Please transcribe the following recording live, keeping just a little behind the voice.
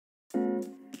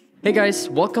Hey guys,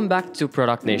 welcome back to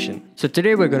ProductNation. So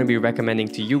today we're going to be recommending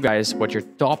to you guys what your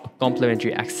top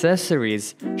complementary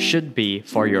accessories should be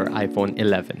for your iPhone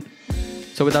 11.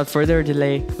 So without further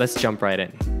delay, let's jump right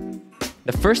in.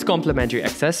 The first complementary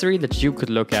accessory that you could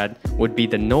look at would be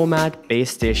the Nomad Base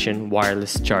Station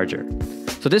wireless charger.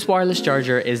 So this wireless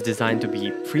charger is designed to be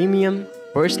premium,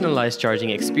 personalized charging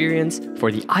experience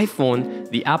for the iPhone,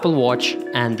 the Apple Watch,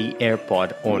 and the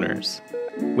AirPod owners.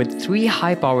 With 3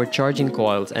 high-powered charging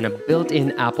coils and a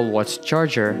built-in Apple Watch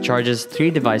charger, charges 3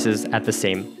 devices at the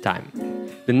same time.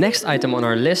 The next item on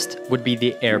our list would be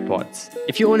the AirPods.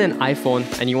 If you own an iPhone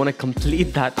and you want to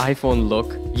complete that iPhone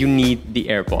look, you need the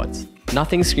AirPods.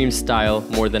 Nothing screams style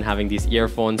more than having these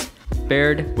earphones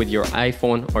paired with your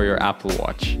iPhone or your Apple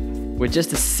Watch. With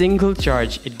just a single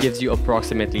charge, it gives you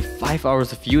approximately 5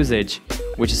 hours of usage,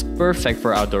 which is perfect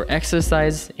for outdoor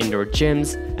exercise, indoor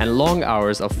gyms, and long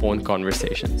hours of phone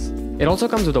conversations. It also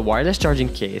comes with a wireless charging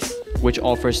case, which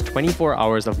offers 24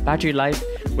 hours of battery life,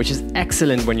 which is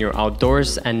excellent when you're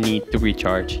outdoors and need to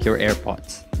recharge your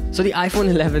AirPods. So the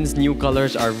iPhone 11's new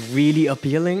colors are really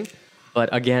appealing,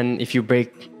 but again, if you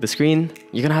break the screen,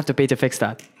 you're gonna have to pay to fix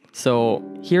that. So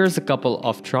here's a couple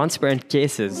of transparent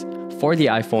cases for the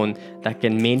iPhone that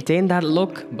can maintain that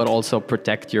look but also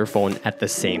protect your phone at the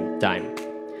same time.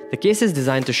 The case is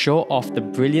designed to show off the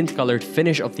brilliant colored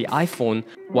finish of the iPhone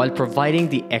while providing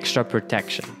the extra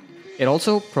protection. It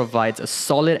also provides a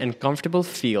solid and comfortable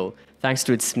feel thanks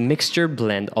to its mixture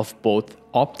blend of both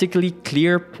optically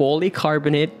clear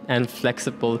polycarbonate and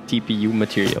flexible TPU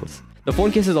materials. The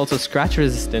phone case is also scratch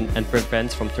resistant and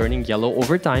prevents from turning yellow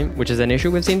over time, which is an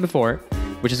issue we've seen before,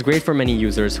 which is great for many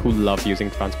users who love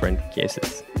using transparent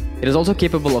cases. It is also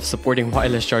capable of supporting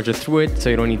wireless charger through it, so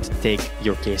you don't need to take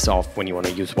your case off when you want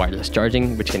to use wireless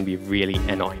charging, which can be really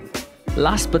annoying.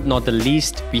 Last but not the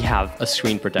least, we have a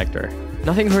screen protector.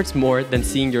 Nothing hurts more than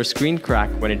seeing your screen crack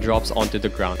when it drops onto the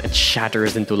ground and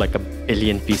shatters into like a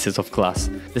billion pieces of glass.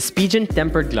 The Spigen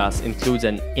tempered glass includes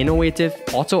an innovative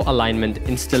auto alignment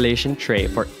installation tray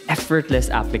for effortless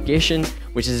application,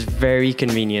 which is very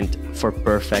convenient for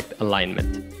perfect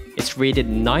alignment. It's rated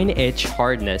 9H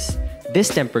hardness. This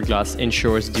tempered glass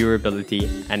ensures durability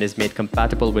and is made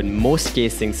compatible with most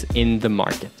casings in the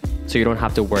market, so you don't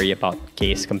have to worry about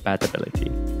case compatibility.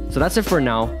 So that's it for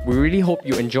now. We really hope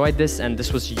you enjoyed this and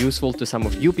this was useful to some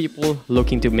of you people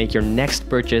looking to make your next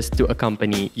purchase to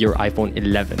accompany your iPhone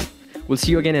 11. We'll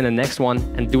see you again in the next one,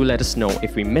 and do let us know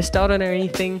if we missed out on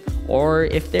anything or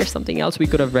if there's something else we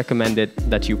could have recommended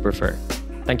that you prefer.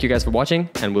 Thank you guys for watching,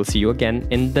 and we'll see you again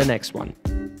in the next one.